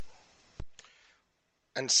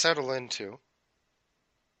and settle into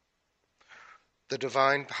the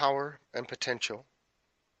divine power and potential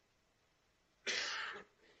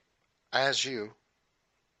as you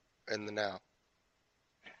in the now.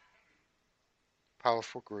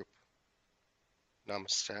 Powerful group.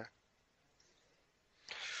 Namaste.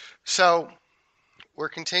 So we're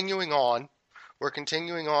continuing on. We're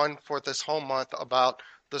continuing on for this whole month about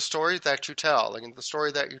the story that you tell. And the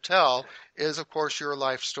story that you tell is, of course, your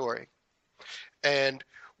life story. And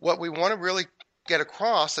what we want to really get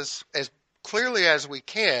across as clearly as we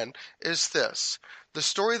can is this. The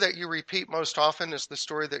story that you repeat most often is the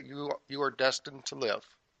story that you are destined to live.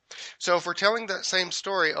 So if we're telling that same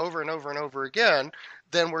story over and over and over again,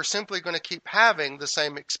 then we're simply going to keep having the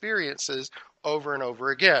same experiences over and over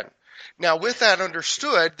again. Now, with that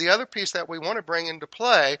understood, the other piece that we want to bring into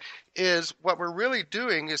play is what we're really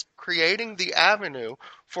doing is creating the avenue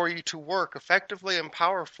for you to work effectively and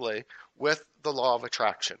powerfully with the law of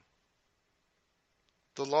attraction.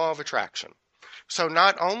 The law of attraction. So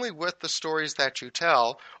not only with the stories that you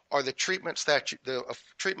tell, or the treatments that the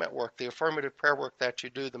treatment work, the affirmative prayer work that you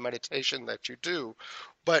do, the meditation that you do,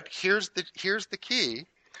 but here's the key: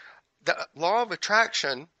 the law of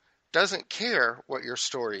attraction doesn't care what your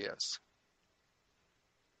story is.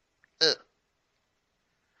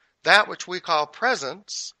 That which we call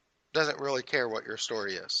presence doesn't really care what your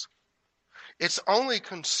story is. Its only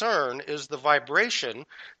concern is the vibration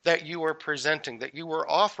that you are presenting, that you are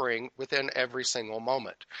offering within every single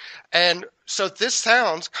moment. And so this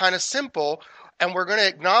sounds kind of simple, and we're going to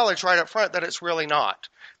acknowledge right up front that it's really not.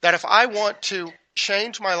 That if I want to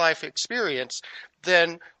change my life experience,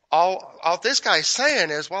 then all this guy's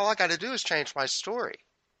saying is, well, all I got to do is change my story.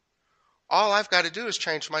 All I've got to do is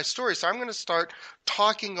change my story. So I'm going to start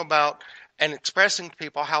talking about and expressing to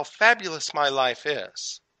people how fabulous my life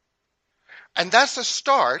is. And that's a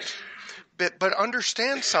start, but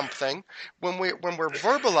understand something. When we're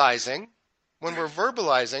verbalizing,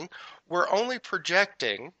 we're only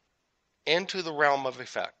projecting into the realm of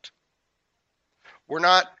effect. We're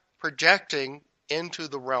not projecting into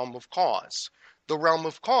the realm of cause. The realm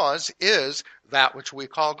of cause is that which we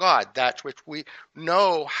call God, that which we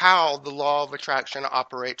know how the law of attraction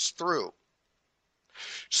operates through.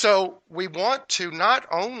 So we want to not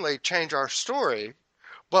only change our story,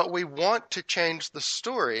 but we want to change the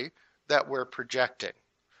story that we're projecting,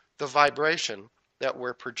 the vibration that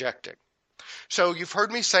we're projecting. So you've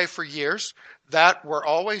heard me say for years that we're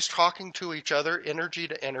always talking to each other energy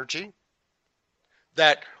to energy,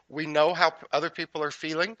 that we know how other people are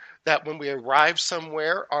feeling, that when we arrive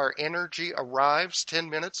somewhere, our energy arrives 10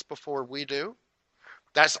 minutes before we do.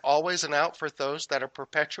 That's always an out for those that are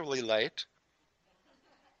perpetually late.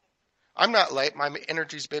 I'm not late. My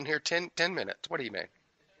energy's been here 10 minutes. What do you mean?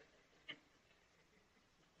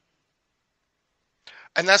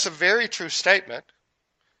 And that's a very true statement.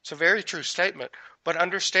 It's a very true statement. But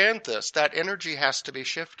understand this, that energy has to be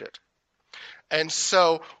shifted. And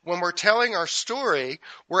so when we're telling our story,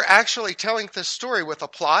 we're actually telling this story with a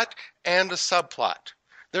plot and a subplot.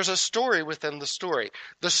 There's a story within the story.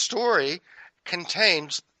 The story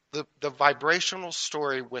contains the vibrational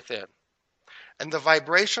story within. And the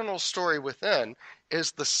vibrational story within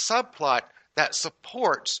is the subplot that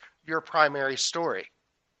supports your primary story.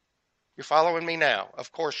 You're following me now?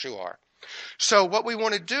 Of course you are. So what we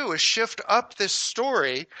want to do is shift up this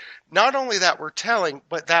story, not only that we're telling,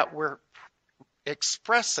 but that we're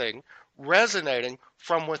expressing, resonating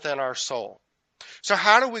from within our soul. So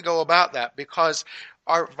how do we go about that? Because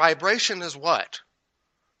our vibration is what?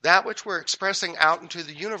 That which we're expressing out into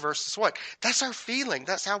the universe is what? That's our feeling.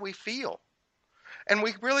 That's how we feel. And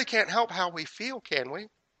we really can't help how we feel, can we?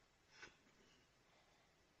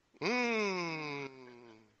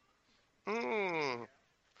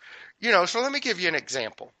 So let me give you an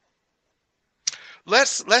example.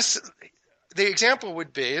 The example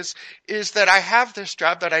would be is that I have this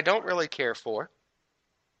job that I don't really care for,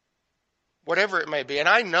 whatever it may be. And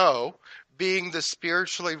I know, being the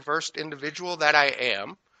spiritually versed individual that I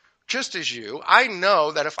am, just as you, I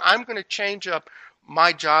know that if I'm going to change up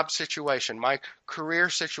my job situation, my career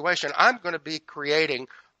situation, I'm going to be creating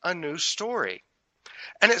a new story.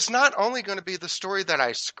 And it's not only going to be the story that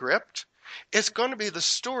I script, it's going to be the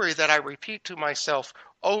story that I repeat to myself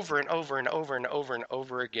over and over and over and over and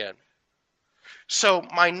over again. So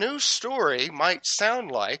my new story might sound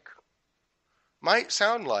like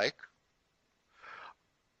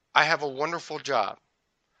I have a wonderful job.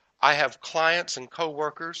 I have clients and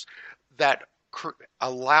coworkers that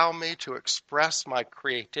allow me to express my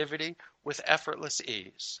creativity with effortless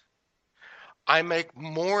ease. I make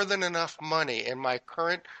more than enough money in my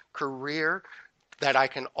current career that I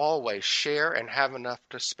can always share and have enough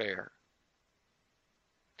to spare.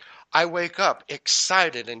 I wake up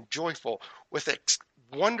excited and joyful with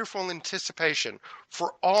wonderful anticipation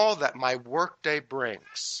for all that my workday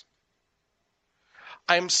brings.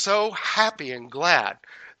 I am so happy and glad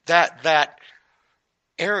that that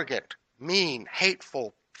arrogant, mean,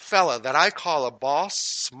 hateful fella that I call a boss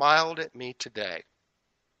smiled at me today.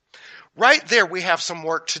 Right there, we have some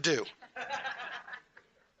work to do.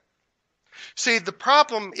 See, the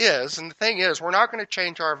problem is, and the thing is, we're not going to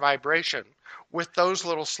change our vibration with those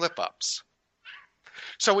little slip-ups.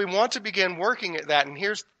 So we want to begin working at that, and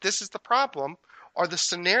this is the problem, or the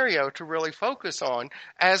scenario to really focus on.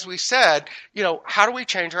 As we said, how do we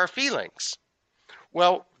change our feelings?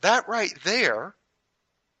 Well, that right there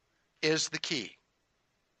is the key.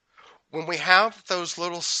 When we have those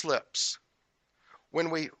little slips, when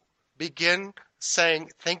we begin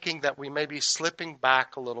thinking that we may be slipping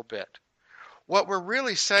back a little bit, what we're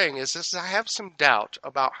really saying is I have some doubt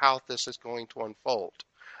about how this is going to unfold.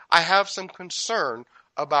 I have some concern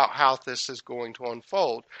about how this is going to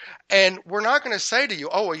unfold. And we're not going to say to you,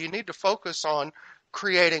 oh, well, you need to focus on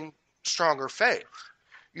creating stronger faith.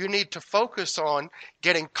 You need to focus on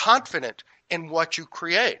getting confident in what you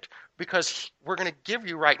create, because we're going to give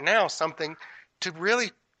you right now something to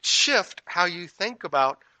really shift how you think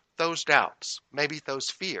about those doubts, maybe those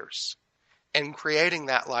fears, and creating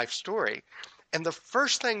that life story. And the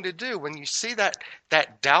first thing to do when you see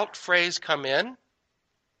that doubt phrase come in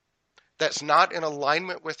that's not in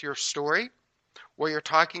alignment with your story, where you're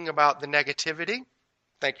talking about the negativity,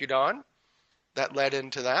 thank you, Don, that led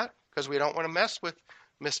into that, because we don't want to mess with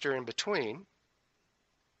Mr. In Between,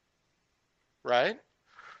 right?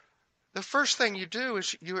 The first thing you do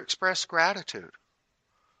is you express gratitude.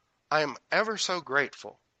 I am ever so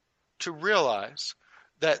grateful to realize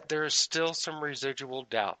that there is still some residual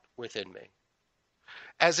doubt within me,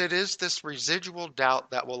 as it is this residual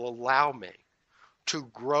doubt that will allow me to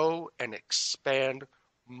grow and expand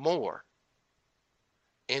more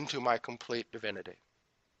into my complete divinity.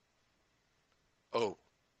 Oh,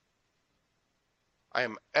 I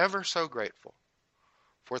am ever so grateful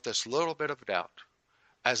for this little bit of doubt,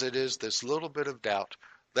 as it is this little bit of doubt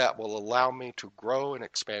that will allow me to grow and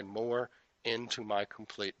expand more into my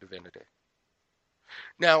complete divinity.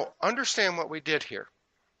 Now, understand what we did here.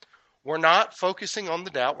 We're not focusing on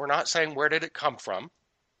the doubt. We're not saying, where did it come from?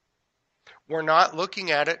 We're not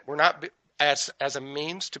looking at it. We're not as a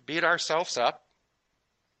means to beat ourselves up,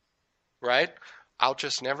 right? I'll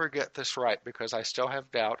just never get this right because I still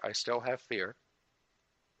have doubt. I still have fear.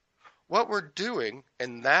 What we're doing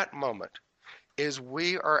in that moment is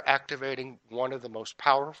we are activating one of the most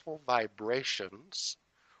powerful vibrations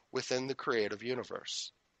within the creative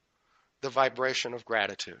universe, the vibration of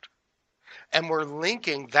gratitude. And we're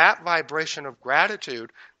linking that vibration of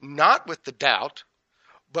gratitude not with the doubt,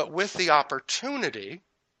 but with the opportunity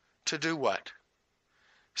to do what?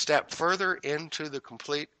 Step further into the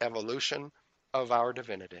complete evolution of our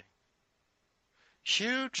divinity.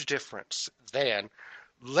 Huge difference than,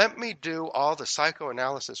 let me do all the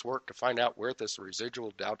psychoanalysis work to find out where this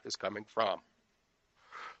residual doubt is coming from.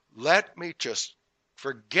 Let me just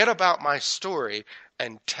forget about my story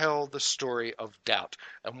and tell the story of doubt.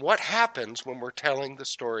 And what happens when we're telling the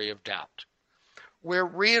story of doubt? We're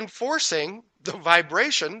reinforcing the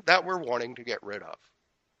vibration that we're wanting to get rid of.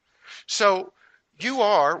 So you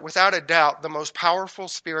are, without a doubt, the most powerful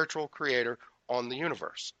spiritual creator on the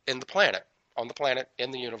universe, in the planet,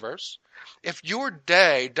 in the universe. If your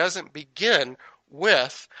day doesn't begin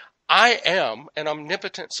with, I am an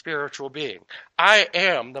omnipotent spiritual being. I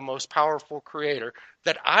am the most powerful creator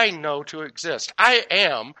that I know to exist. I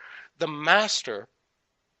am the master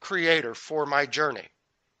creator for my journey.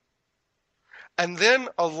 And then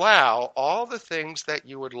allow all the things that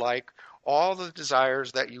you would like, all the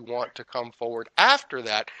desires that you want to come forward after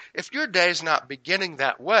that. If your day's not beginning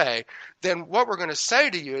that way, then what we're going to say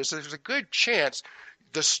to you is there's a good chance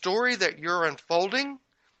the story that you're unfolding,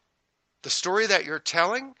 the story that you're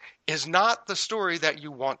telling, is not the story that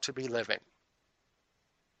you want to be living.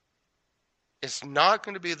 It's not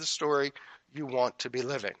going to be the story you want to be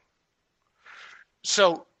living.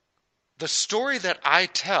 So the story that I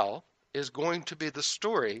tell is going to be the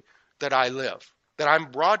story that I live, that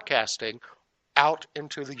I'm broadcasting out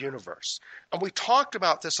into the universe. And we talked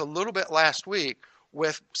about this a little bit last week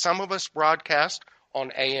with some of us broadcast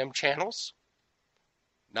on AM channels,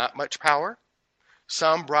 not much power.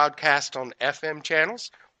 Some broadcast on FM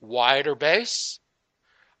channels, wider base,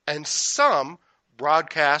 and some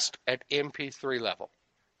broadcast at MP3 level.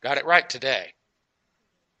 Got it right today.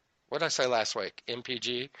 What did I say last week?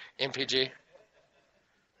 MPG?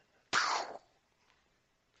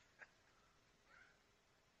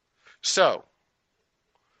 So,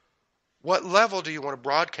 what level do you want to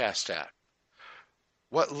broadcast at?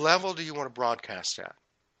 What level do you want to broadcast at?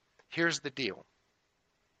 Here's the deal.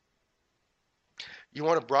 You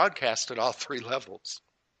want to broadcast at all three levels.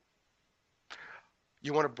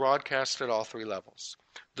 You want to broadcast at all three levels.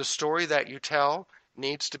 The story that you tell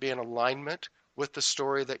needs to be in alignment with the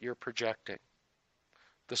story that you're projecting,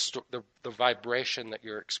 the vibration that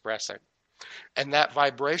you're expressing. And that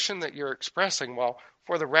vibration that you're expressing, well,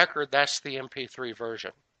 for the record, that's the MP3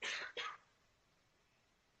 version.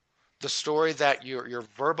 The story that you're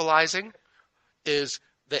verbalizing is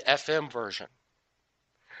the FM version.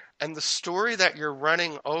 And the story that you're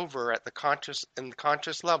running over at the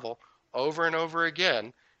conscious level over and over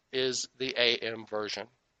again is the AM version.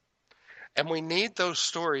 And we need those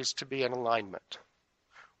stories to be in alignment.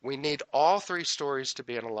 We need all three stories to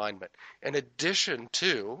be in alignment, in addition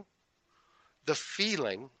to the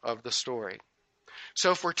feeling of the story.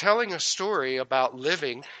 So if we're telling a story about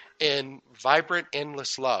living in vibrant,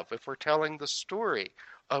 endless love, if we're telling the story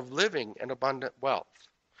of living in abundant wealth,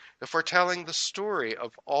 if we're telling the story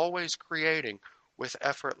of always creating with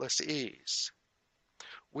effortless ease,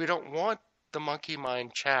 we don't want the monkey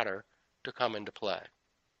mind chatter to come into play.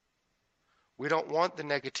 We don't want the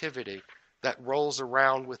negativity that rolls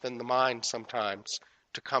around within the mind sometimes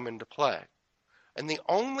to come into play. And the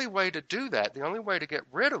only way to do that, the only way to get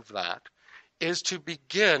rid of that, is to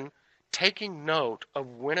begin taking note of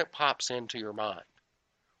when it pops into your mind.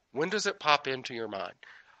 When does it pop into your mind?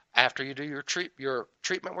 After you do your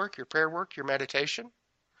treatment work, your prayer work, your meditation?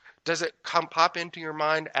 Does it pop into your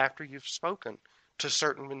mind after you've spoken to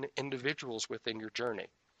certain individuals within your journey?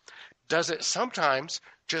 Does it sometimes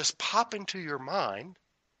just pop into your mind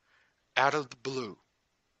out of the blue?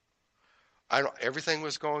 Everything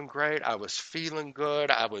was going great. I was feeling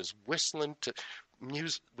good. I was whistling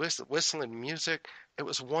music. It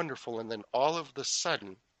was wonderful. And then all of the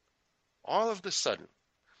sudden,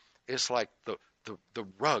 it's like the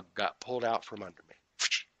rug got pulled out from under me.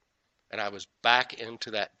 And I was back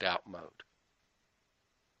into that doubt mode.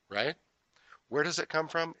 Right? Where does it come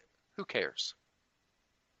from? Who cares?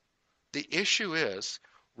 The issue is,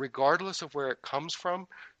 regardless of where it comes from,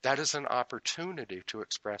 that is an opportunity to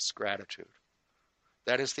express gratitude.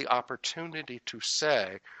 That is the opportunity to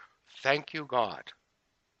say, thank you, God,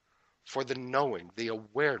 for the knowing, the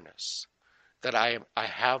awareness that I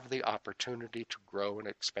have the opportunity to grow and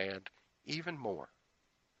expand even more.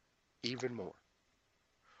 Even more.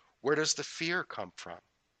 Where does the fear come from?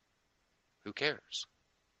 Who cares?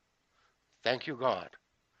 Thank you, God,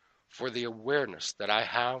 for the awareness that I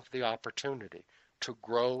have the opportunity to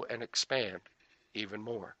grow and expand even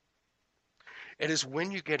more. It is when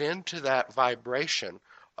you get into that vibration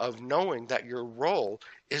of knowing that your role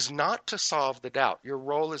is not to solve the doubt. Your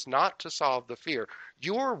role is not to solve the fear.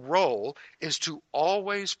 Your role is to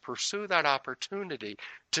always pursue that opportunity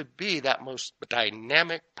to be that most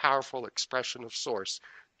dynamic, powerful expression of Source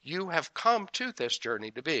you have come to this journey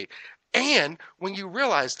to be. And when you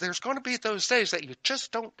realize there's going to be those days that you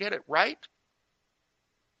just don't get it right,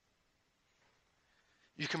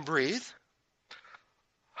 you can breathe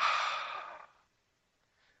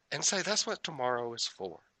and say, that's what tomorrow is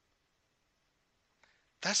for.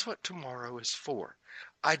 That's what tomorrow is for.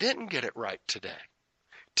 I didn't get it right today.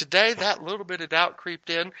 Today, that little bit of doubt creeped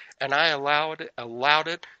in, and I allowed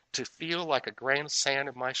it to feel like a grain of sand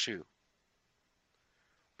in my shoe.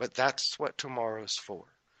 But that's what tomorrow is for.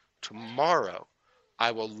 Tomorrow,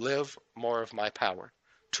 I will live more of my power.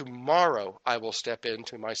 Tomorrow, I will step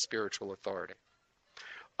into my spiritual authority.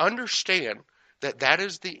 Understand that that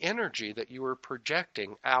is the energy that you are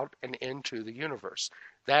projecting out and into the universe.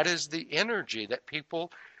 That is the energy that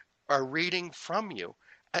people are reading from you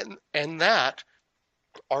and that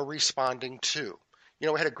are responding to. You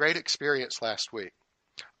know, we had a great experience last week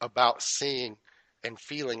about seeing and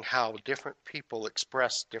feeling how different people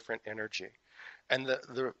express different energy. And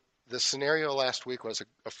the scenario last week was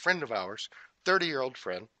a friend of ours, 30-year-old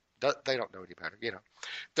friend, they don't know any better,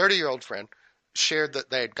 30-year-old friend, shared that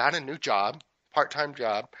they had got a new job, part-time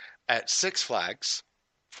job, at Six Flags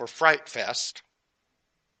for Fright Fest,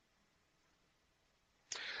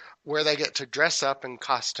 where they get to dress up in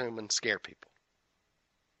costume and scare people.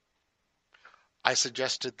 I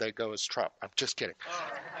suggested they go as Trump. I'm just kidding.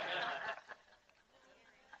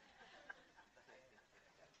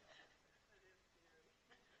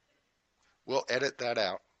 We'll edit that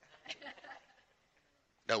out.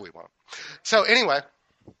 No, we won't. So anyway,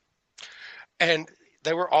 and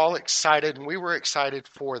they were all excited, and we were excited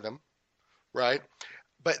for them, right?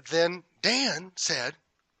 But then Dan said,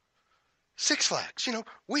 Six Flags,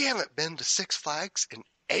 we haven't been to Six Flags in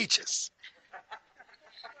ages.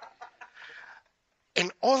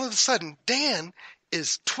 And all of a sudden, Dan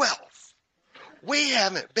is 12. We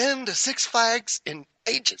haven't been to Six Flags in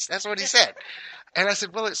ages. That's what he said. And I said,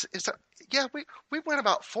 well, yeah, we went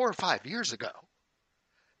about 4 or 5 years ago.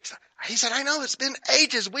 He said, I know it's been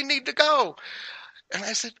ages. We need to go. And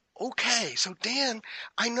I said, okay. So Dan,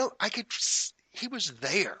 I know he was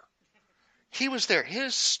there. He was there.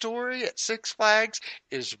 His story at Six Flags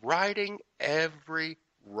is riding every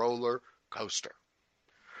roller coaster,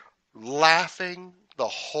 laughing the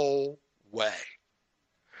whole way.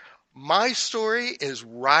 My story is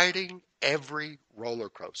riding every roller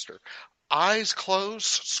coaster, eyes closed,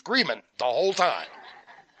 screaming the whole time.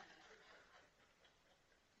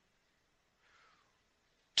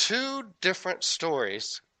 Two different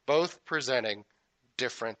stories, both presenting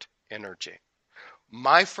different energy.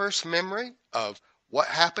 My first memory of what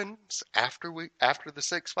happens after the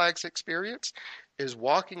Six Flags experience is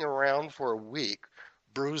walking around for a week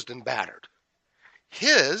bruised and battered.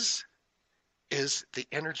 His is the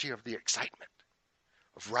energy of the excitement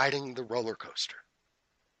of riding the roller coaster,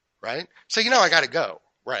 right? So I got to go,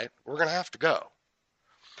 right? We're going to have to go.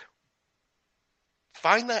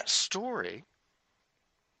 Find that story,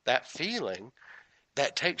 that feeling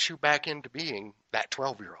that takes you back into being that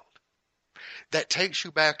 12-year-old. That takes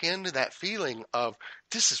you back into that feeling of,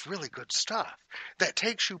 this is really good stuff. That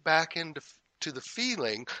takes you back into the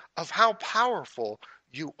feeling of how powerful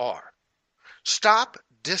you are. Stop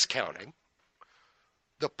discounting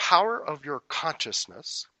the power of your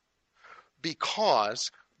consciousness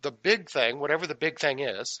because the big thing, whatever the big thing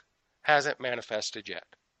is, hasn't manifested yet.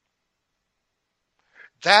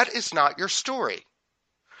 That is not your story.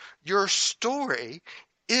 Your story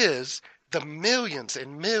is the millions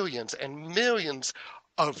and millions and millions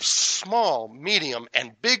of small, medium,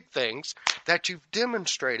 and big things that you've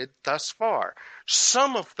demonstrated thus far.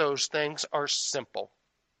 Some of those things are simple.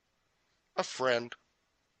 A friend,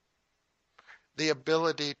 the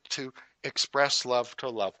ability to express love to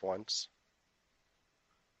loved ones.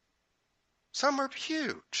 Some are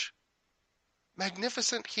huge.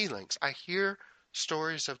 Magnificent healings. I hear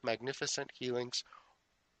stories of magnificent healings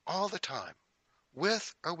all the time,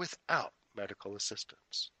 with or without medical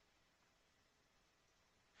assistance.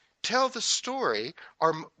 Tell the story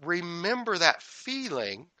or remember that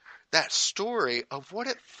feeling, that story of what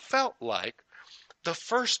it felt like the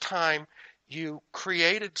first time you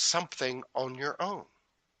created something on your own.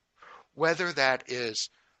 Whether that is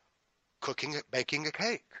baking a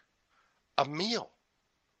cake, a meal,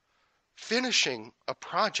 finishing a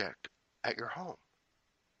project at your home.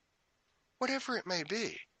 Whatever it may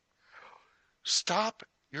be. Stop.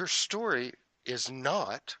 Your story is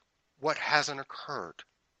not what hasn't occurred,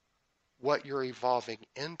 what you're evolving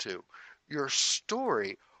into. Your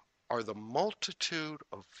story are the multitude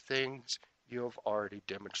of things you have already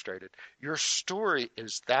demonstrated. Your story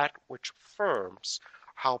is that which affirms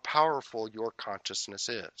how powerful your consciousness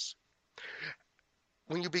is.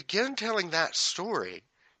 When you begin telling that story,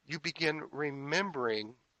 you begin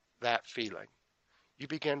remembering that feeling. You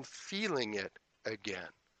begin feeling it again.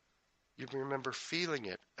 You remember feeling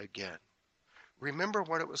it again. Remember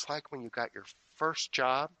what it was like when you got your first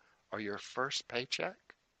job or your first paycheck?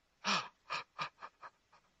 It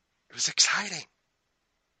was exciting.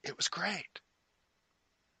 It was great.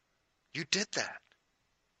 You did that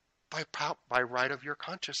by right of your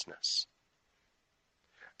consciousness.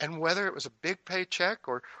 And whether it was a big paycheck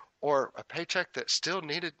or a paycheck that still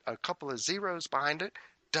needed a couple of zeros behind it,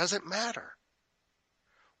 doesn't matter.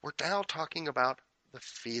 We're now talking about the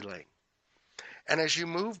feeling. And as you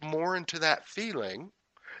move more into that feeling,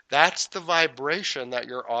 that's the vibration that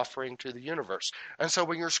you're offering to the universe. And so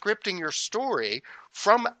when you're scripting your story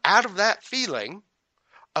from out of that feeling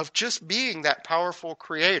of just being that powerful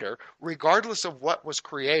creator, regardless of what was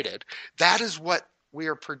created, that is what we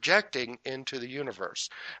are projecting into the universe.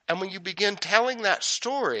 And when you begin telling that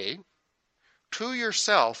story to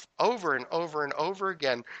yourself over and over and over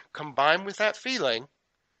again, combined with that feeling,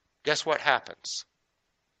 guess what happens?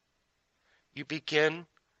 You begin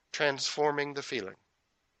transforming the feeling,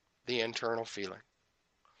 the internal feeling.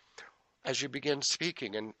 As you begin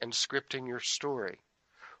speaking and scripting your story,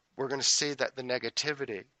 we're going to see that the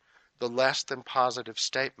negativity, the less than positive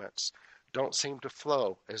statements, don't seem to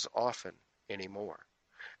flow as often anymore.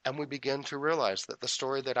 And we begin to realize that the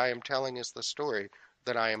story that I am telling is the story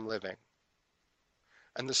that I am living.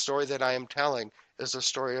 And the story that I am telling is a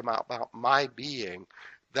story about my being,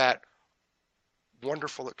 that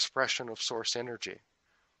wonderful expression of source energy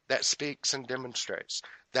that speaks and demonstrates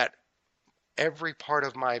that every part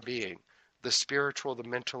of my being, the spiritual, the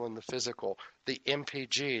mental, and the physical, the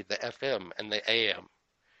MPG, the FM, and the AM,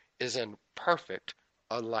 is in perfect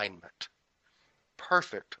alignment.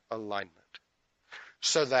 perfect alignment.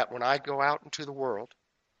 So that when I go out into the world,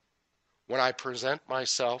 when I present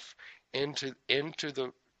myself into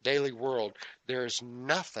the daily world, there's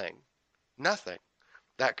nothing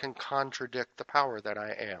that can contradict the power that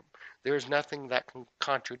I am. There's nothing that can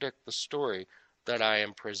contradict the story that I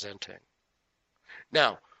am presenting.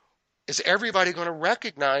 Now, is everybody going to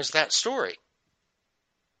recognize that story?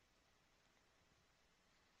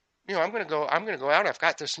 I'm going to go out. I've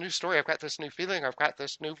got this new story. I've got this new feeling. I've got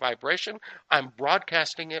this new vibration. I'm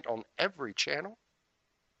broadcasting it on every channel.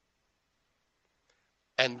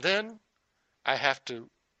 And then I have to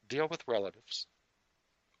deal with relatives.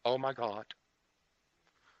 Oh my God.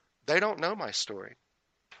 They don't know my story.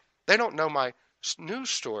 They don't know my new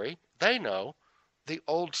story. They know the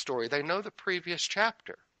old story. They know the previous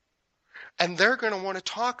chapter. And they're going to want to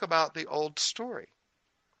talk about the old story.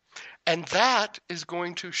 And that is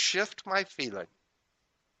going to shift my feeling.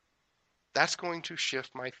 That's going to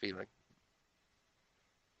shift my feeling.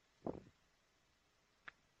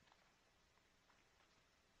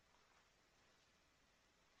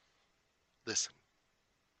 Listen.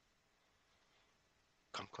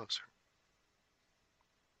 Come closer.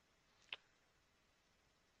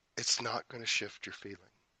 It's not going to shift your feeling.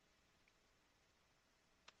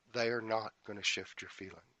 They are not going to shift your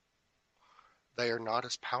feeling. They are not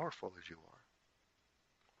as powerful as you are.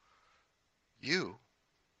 You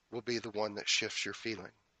will be the one that shifts your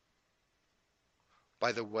feeling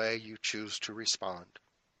by the way you choose to respond,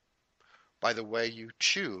 by the way you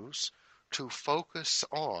choose to focus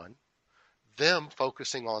on them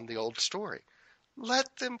focusing on the old story.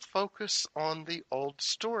 Let them focus on the old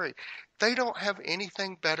story. They don't have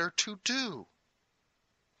anything better to do.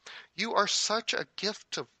 You are such a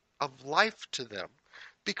gift of life to them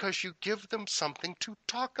because you give them something to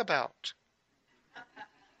talk about.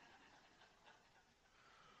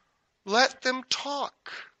 Let them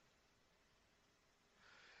talk.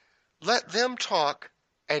 Let them talk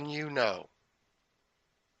and you know.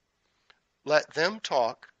 Let them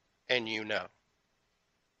talk and you know.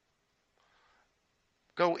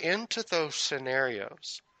 Go into those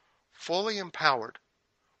scenarios fully empowered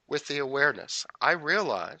with the awareness. I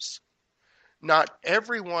realize not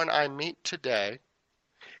everyone I meet today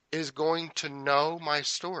is going to know my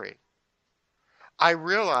story. I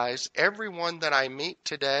realize everyone that I meet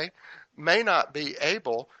today may not be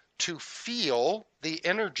able to feel the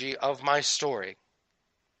energy of my story.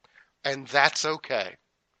 And that's okay,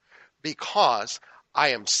 because I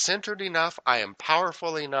am centered enough, I am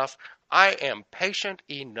powerful enough, I am patient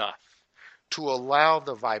enough to allow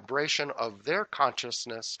the vibration of their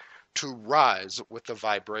consciousness to rise with the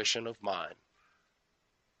vibration of mine.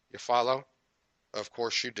 You follow? Of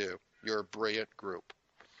course you do. You're a brilliant group.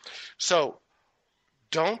 So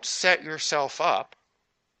don't set yourself up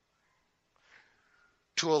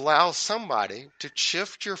to allow somebody to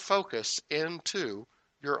shift your focus into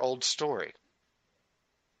your old story.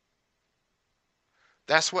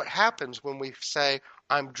 That's what happens when we say,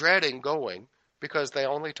 I'm dreading going because they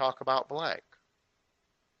only talk about blank.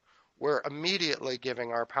 We're immediately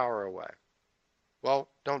giving our power away. Well,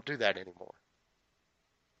 don't do that anymore.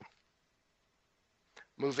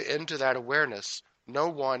 Move into that awareness. No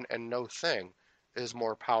one and no thing is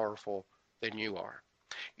more powerful than you are.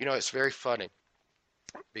 It's very funny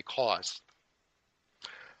because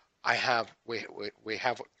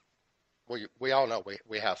we all know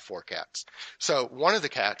we have 4 cats. So one of the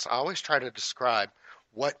cats, I always try to describe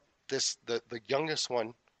what the youngest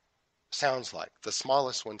one sounds like, the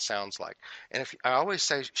smallest one sounds like. And if I always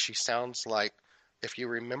say she sounds like, if you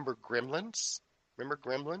remember Gremlins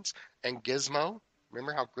and Gizmo,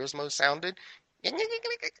 remember how Gizmo sounded?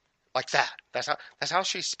 Like that. That's how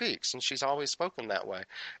she speaks, and she's always spoken that way.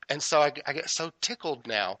 And so I get so tickled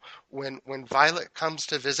now when Violet comes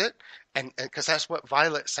to visit, and because that's what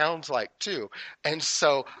Violet sounds like too. And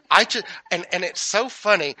so I just and it's so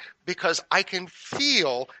funny because I can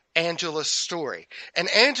feel Angela's story, and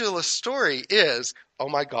Angela's story is, oh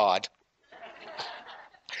my God.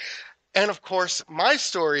 And of course, my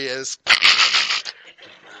story is.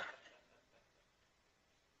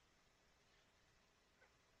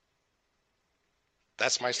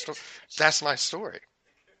 That's my story. That's my story.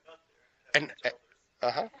 And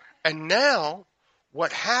and now,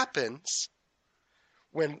 what happens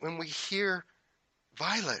when we hear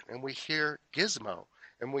Violet and we hear Gizmo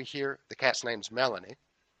and we hear the cat's name's Melanie,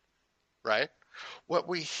 right? What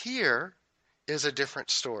we hear is a different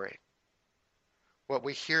story. What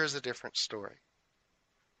we hear is a different story,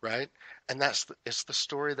 right? And it's the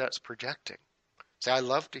story that's projecting. See, I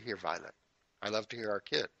love to hear Violet. I love to hear our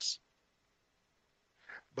kids.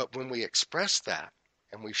 But when we express that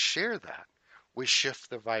and we share that, We shift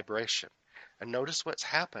the vibration. And notice what's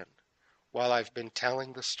happened while I've been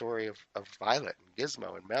telling the story of Violet and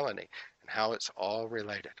Gizmo and Melanie and how it's all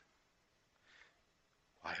related.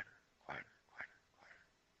 Quieter, quieter, quieter, quieter.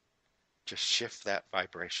 Just shift that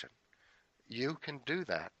vibration. You can do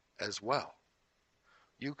that as well.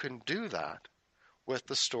 You can do that with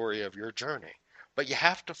the story of your journey. But you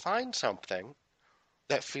have to find something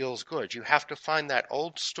that feels good. You have to find that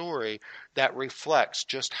old story that reflects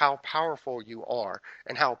just how powerful you are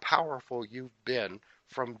and how powerful you've been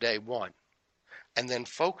from day one. And then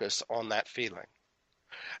focus on that feeling.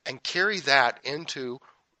 And carry that into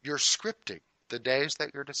your scripting, the days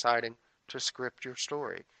that you're deciding to script your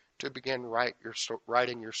story, to begin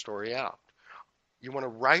writing your story out. You want to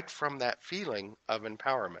write from that feeling of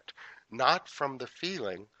empowerment, not from the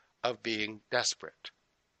feeling of being desperate.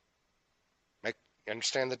 You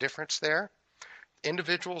understand the difference there?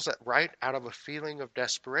 Individuals that write out of a feeling of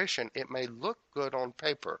desperation, it may look good on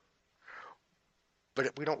paper,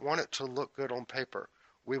 but we don't want it to look good on paper.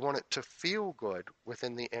 We want it to feel good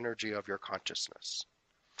within the energy of your consciousness.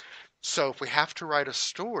 So if we have to write a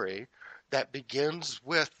story that begins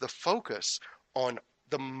with the focus on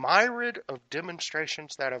the myriad of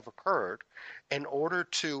demonstrations that have occurred in order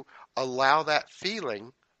to allow that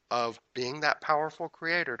feeling of being that powerful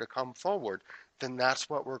creator to come forward, then that's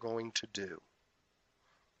what we're going to do.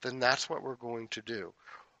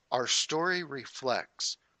 Our story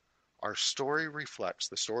reflects,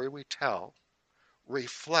 the story we tell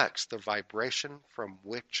reflects the vibration from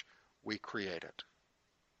which we created.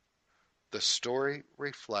 The story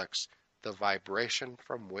reflects the vibration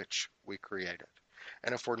from which we created.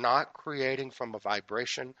 And if we're not creating from a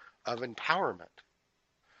vibration of empowerment,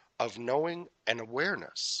 of knowing and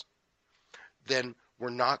awareness, then we're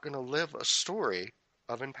not going to live a story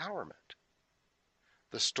of empowerment.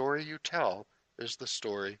 The story you tell is the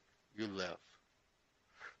story you live.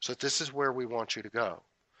 So this is where we want you to go.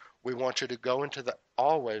 We want you to go into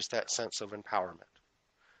always that sense of empowerment,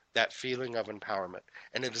 that feeling of empowerment.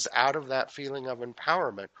 And it is out of that feeling of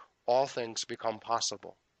empowerment all things become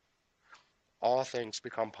possible. All things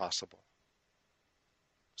become possible.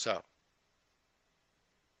 So,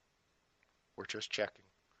 we're just checking,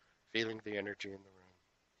 feeling the energy in the room.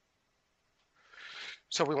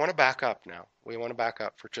 So we want to back up now. We want to back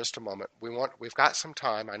up for just a moment. We've got some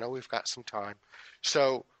time. I know we've got some time.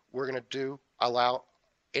 So we're going to allow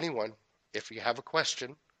anyone, if you have a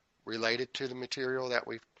question related to the material that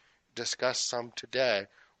we've discussed some today,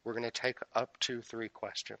 we're going to take up to 3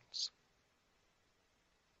 questions.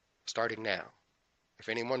 Starting now. If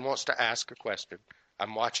anyone wants to ask a question,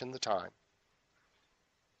 I'm watching the time.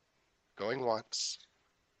 Going once.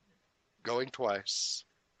 Going twice.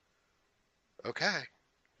 Okay.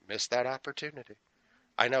 Missed that opportunity.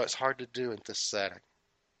 I know it's hard to do in this setting.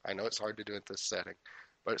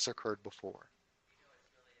 But it's occurred before.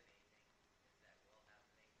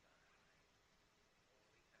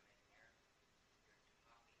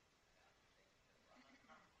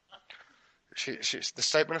 The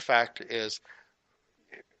statement of fact is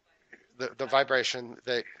the vibration.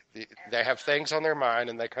 They have things on their mind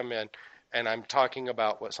and they come in, and I'm talking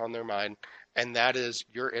about what's on their mind, and that is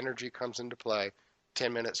your energy comes into play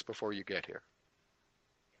 10 minutes before you get here.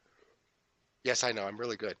 Yes, I know, I'm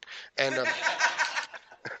really good. And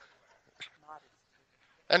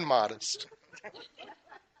and modest.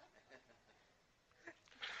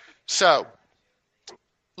 So,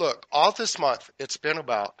 look, all this month it's been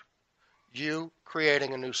about you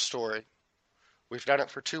creating a new story. We've done it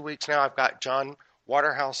for 2 weeks now. I've got John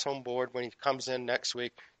Waterhouse on board. When he comes in next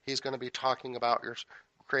week, he's going to be talking about your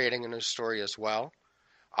creating a new story as well.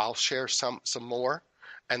 I'll share some more.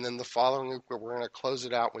 And then the following week, we're going to close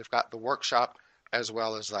it out. We've got the workshop as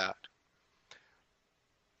well as that.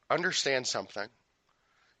 Understand something.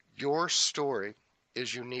 Your story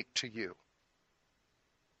is unique to you.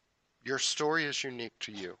 Your story is unique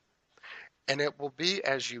to you. And it will be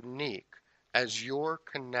as unique as your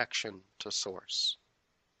connection to Source.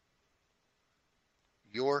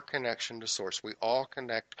 Your connection to Source. We all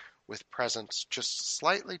connect with presence just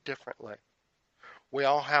slightly differently. We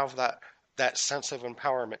all have that sense of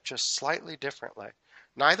empowerment just slightly differently.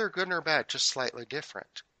 Neither good nor bad, just slightly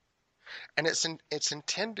different. And it's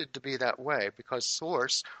intended to be that way because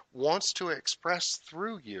Source wants to express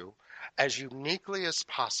through you as uniquely as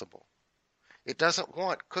possible. It doesn't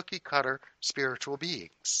want cookie-cutter spiritual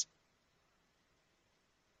beings.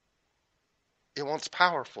 It wants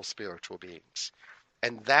powerful spiritual beings.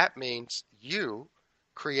 And that means you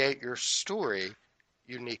create your story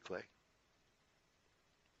uniquely.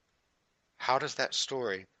 How does that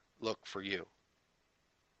story look for you?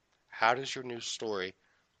 How does your new story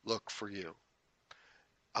look for you?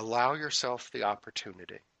 Allow yourself the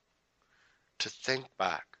opportunity to think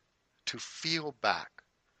back, to feel back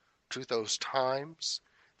to those times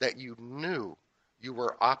that you knew you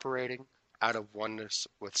were operating out of oneness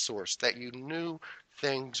with Source, that you knew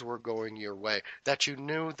things were going your way, that you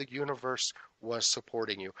knew the universe was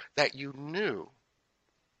supporting you, that you knew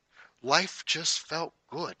life just felt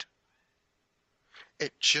good.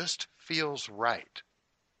 It just feels right.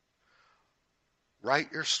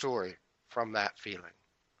 Write your story from that feeling.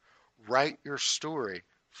 Write your story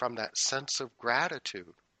from that sense of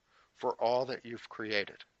gratitude for all that you've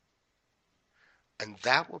created. And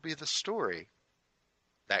that will be the story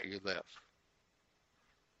that you live.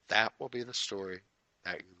 That will be the story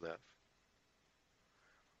that you live.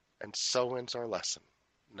 And so ends our lesson.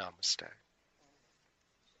 Namaste.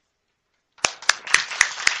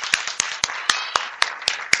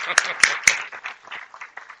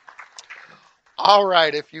 All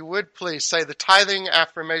right, if you would please say the tithing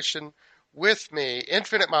affirmation with me.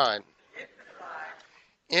 Infinite mind,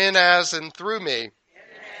 in, as, and through me,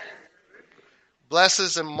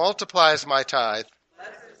 blesses and multiplies my tithe.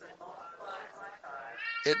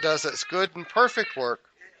 It does its good and perfect work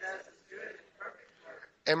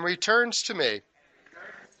and returns to me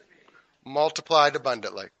multiplied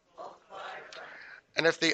abundantly. And if the